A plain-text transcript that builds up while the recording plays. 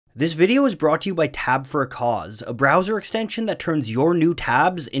This video is brought to you by Tab for a Cause, a browser extension that turns your new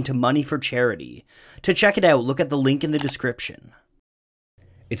tabs into money for charity. To check it out, look at the link in the description.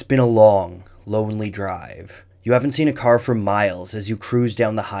 It's been a long, lonely drive. You haven't seen a car for miles as you cruise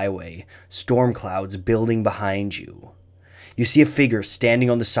down the highway, storm clouds building behind you. You see a figure standing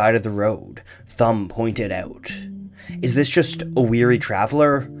on the side of the road, thumb pointed out. Is this just a weary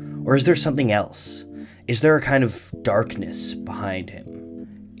traveler, or is there something else? Is there a kind of darkness behind him?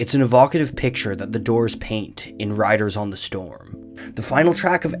 It's an evocative picture that the Doors paint in Riders on the Storm. The final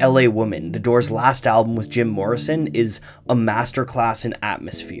track of LA Woman, the Doors' last album with Jim Morrison, is a masterclass in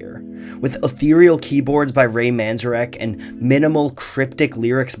atmosphere. With ethereal keyboards by Ray Manzarek and minimal cryptic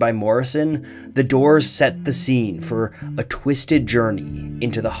lyrics by Morrison, the Doors set the scene for a twisted journey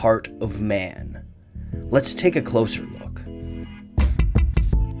into the heart of man. Let's take a closer look.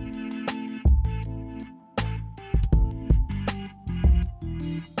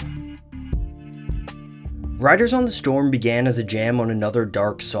 Riders on the Storm began as a jam on another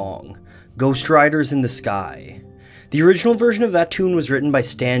dark song, Ghost Riders in the Sky. The original version of that tune was written by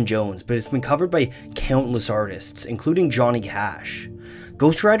Stan Jones, but it's been covered by countless artists, including Johnny Cash.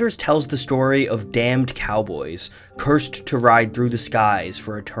 Ghost Riders tells the story of damned cowboys, cursed to ride through the skies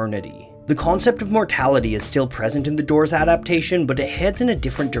for eternity. The concept of mortality is still present in the Doors adaptation, but it heads in a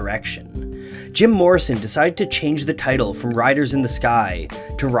different direction. Jim Morrison decided to change the title from Riders in the Sky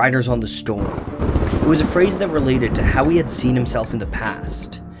to Riders on the Storm. It was a phrase that related to how he had seen himself in the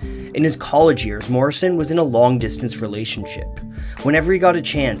past. In his college years, Morrison was in a long-distance relationship. Whenever he got a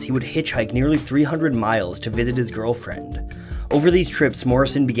chance, he would hitchhike nearly 300 miles to visit his girlfriend. Over these trips,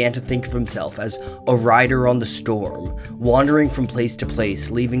 Morrison began to think of himself as a rider on the storm, wandering from place to place,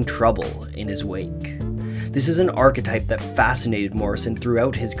 leaving trouble in his wake. This is an archetype that fascinated Morrison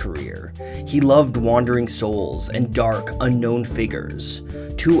throughout his career. He loved wandering souls and dark, unknown figures,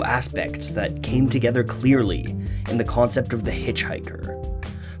 two aspects that came together clearly in the concept of the hitchhiker.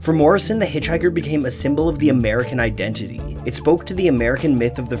 For Morrison, the hitchhiker became a symbol of the American identity. It spoke to the American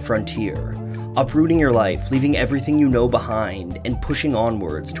myth of the frontier, uprooting your life, leaving everything you know behind, and pushing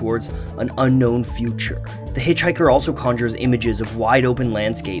onwards towards an unknown future. The hitchhiker also conjures images of wide-open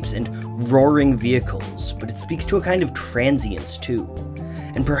landscapes and roaring vehicles, but it speaks to a kind of transience too.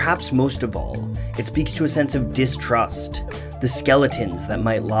 And perhaps most of all, it speaks to a sense of distrust, the skeletons that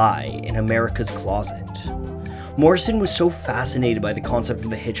might lie in America's closet. Morrison was so fascinated by the concept of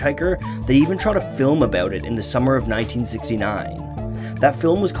the hitchhiker that he even shot a film about it in the summer of 1969. That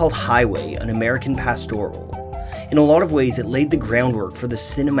film was called Highway, an American Pastoral. In a lot of ways, it laid the groundwork for the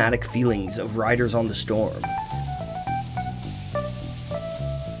cinematic feelings of Riders on the Storm.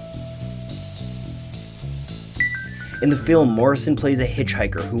 In the film, Morrison plays a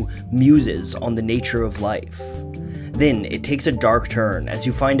hitchhiker who muses on the nature of life. Then, it takes a dark turn as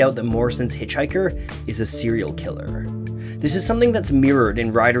you find out that Morrison's hitchhiker is a serial killer. This is something that's mirrored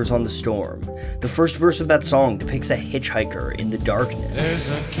in Riders on the Storm. The first verse of that song depicts a hitchhiker in the darkness.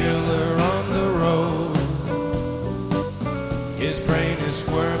 There's a killer on the road. His brain is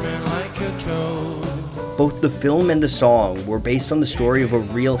squirming like a toad. Both the film and the song were based on the story of a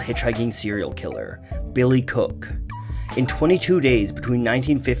real hitchhiking serial killer, Billy Cook. In 22 days between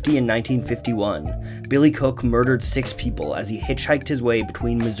 1950 and 1951, Billy Cook murdered 6 people as he hitchhiked his way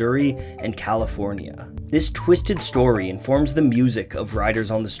between Missouri and California. This twisted story informs the music of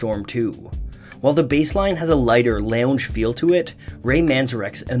Riders on the Storm too. While the bass line has a lighter, lounge feel to it, Ray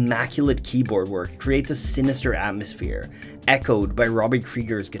Manzarek's immaculate keyboard work creates a sinister atmosphere, echoed by Robbie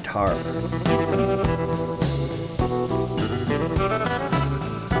Krieger's guitar.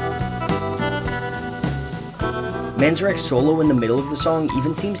 Manzarek's solo in the middle of the song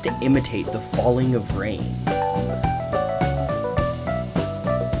even seems to imitate the falling of rain.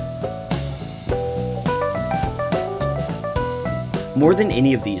 More than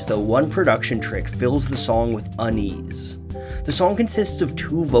any of these, though, one production trick fills the song with unease. The song consists of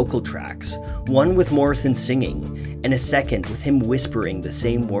 2 vocal tracks, one with Morrison singing, and a second with him whispering the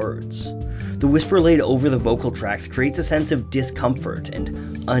same words. The whisper laid over the vocal tracks creates a sense of discomfort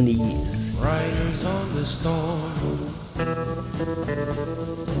and unease. Riders on the storm.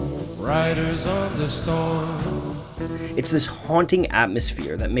 Riders on the storm. It's this haunting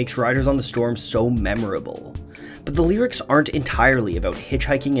atmosphere that makes Riders on the Storm so memorable. But the lyrics aren't entirely about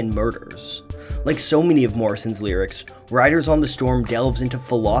hitchhiking and murders. Like so many of Morrison's lyrics, Riders on the Storm delves into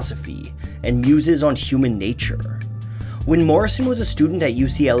philosophy and muses on human nature. When Morrison was a student at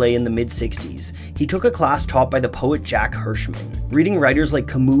UCLA in the mid-60s, he took a class taught by the poet Jack Hirschman. Reading writers like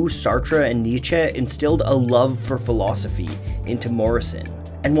Camus, Sartre, and Nietzsche instilled a love for philosophy into Morrison.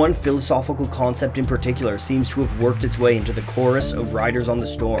 And one philosophical concept in particular seems to have worked its way into the chorus of Riders on the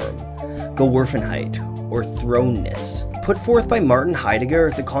Storm, Geworfenheit, or thrownness. Put forth by Martin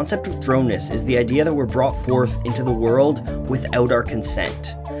Heidegger, the concept of thrownness is the idea that we're brought forth into the world without our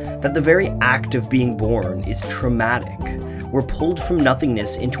consent, that the very act of being born is traumatic. We're pulled from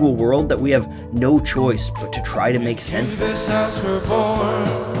nothingness into a world that we have no choice but to try to make sense of. In this house we're born,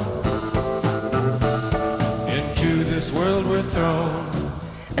 into this world we're thrown.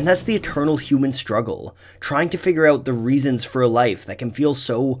 And that's the eternal human struggle, trying to figure out the reasons for a life that can feel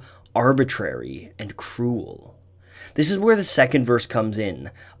so arbitrary and cruel. This is where the second verse comes in,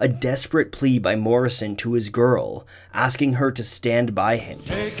 a desperate plea by Morrison to his girl, asking her to stand by him.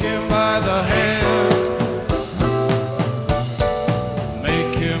 Take him by the hand,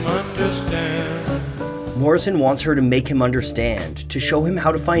 make him understand. Morrison wants her to make him understand, to show him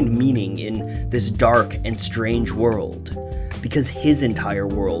how to find meaning in this dark and strange world, because his entire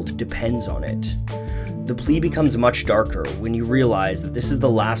world depends on it. The plea becomes much darker when you realize that this is the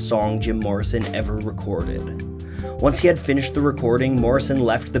last song Jim Morrison ever recorded. Once he had finished the recording, Morrison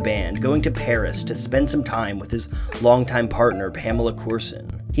left the band, going to Paris to spend some time with his longtime partner, Pamela Courson.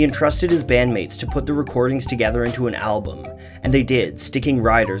 He entrusted his bandmates to put the recordings together into an album, and they did, sticking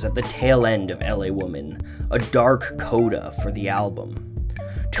Riders at the tail end of LA Woman, a dark coda for the album.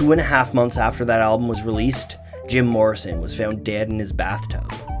 2.5 months after that album was released, Jim Morrison was found dead in his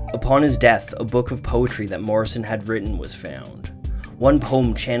bathtub. Upon his death, a book of poetry that Morrison had written was found. One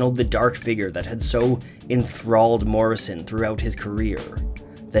poem channeled the dark figure that had so enthralled Morrison throughout his career,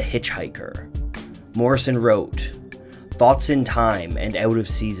 the Hitchhiker. Morrison wrote, "Thoughts in time and out of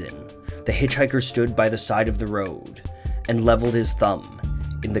season, the hitchhiker stood by the side of the road and leveled his thumb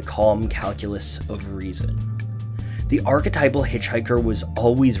in the calm calculus of reason." The archetypal hitchhiker was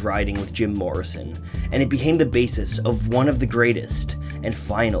always riding with Jim Morrison, and it became the basis of one of the greatest and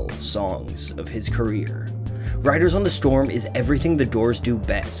final songs of his career. Riders on the Storm is everything the Doors do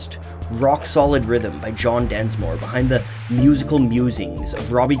best. Rock-solid rhythm by John Densmore behind the musical musings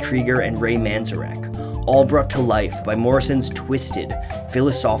of Robbie Krieger and Ray Manzarek, all brought to life by Morrison's twisted,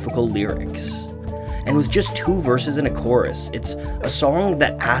 philosophical lyrics. And with just 2 verses and a chorus, it's a song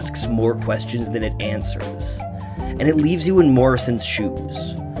that asks more questions than it answers. And it leaves you in Morrison's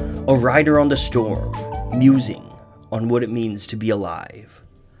shoes, a rider on the storm, musing on what it means to be alive.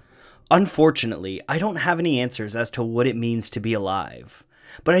 Unfortunately, I don't have any answers as to what it means to be alive.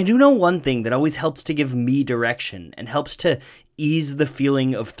 But I do know one thing that always helps to give me direction and helps to ease the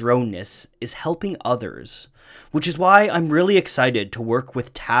feeling of thrownness is helping others. Which is why I'm really excited to work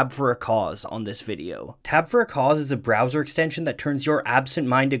with Tab for a Cause on this video. Tab for a Cause is a browser extension that turns your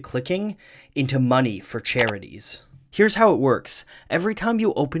absent-minded clicking into money for charities. Here's how it works. Every time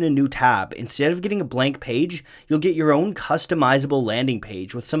you open a new tab, instead of getting a blank page, you'll get your own customizable landing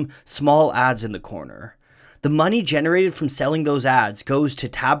page with some small ads in the corner. The money generated from selling those ads goes to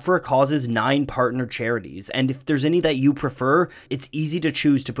Tab for a Cause's 9 partner charities, and if there's any that you prefer, it's easy to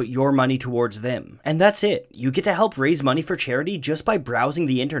choose to put your money towards them. And that's it. You get to help raise money for charity just by browsing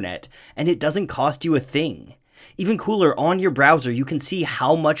the internet, and it doesn't cost you a thing. Even cooler, on your browser you can see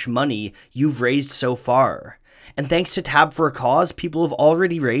how much money you've raised so far. And thanks to Tab for a Cause, people have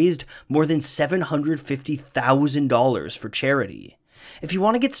already raised more than $750,000 for charity. If you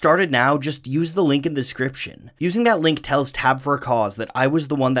want to get started now, just use the link in the description. Using that link tells Tab for a Cause that I was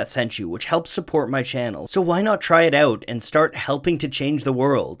the one that sent you, which helps support my channel. So why not try it out and start helping to change the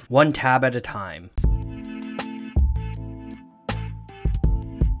world, one tab at a time.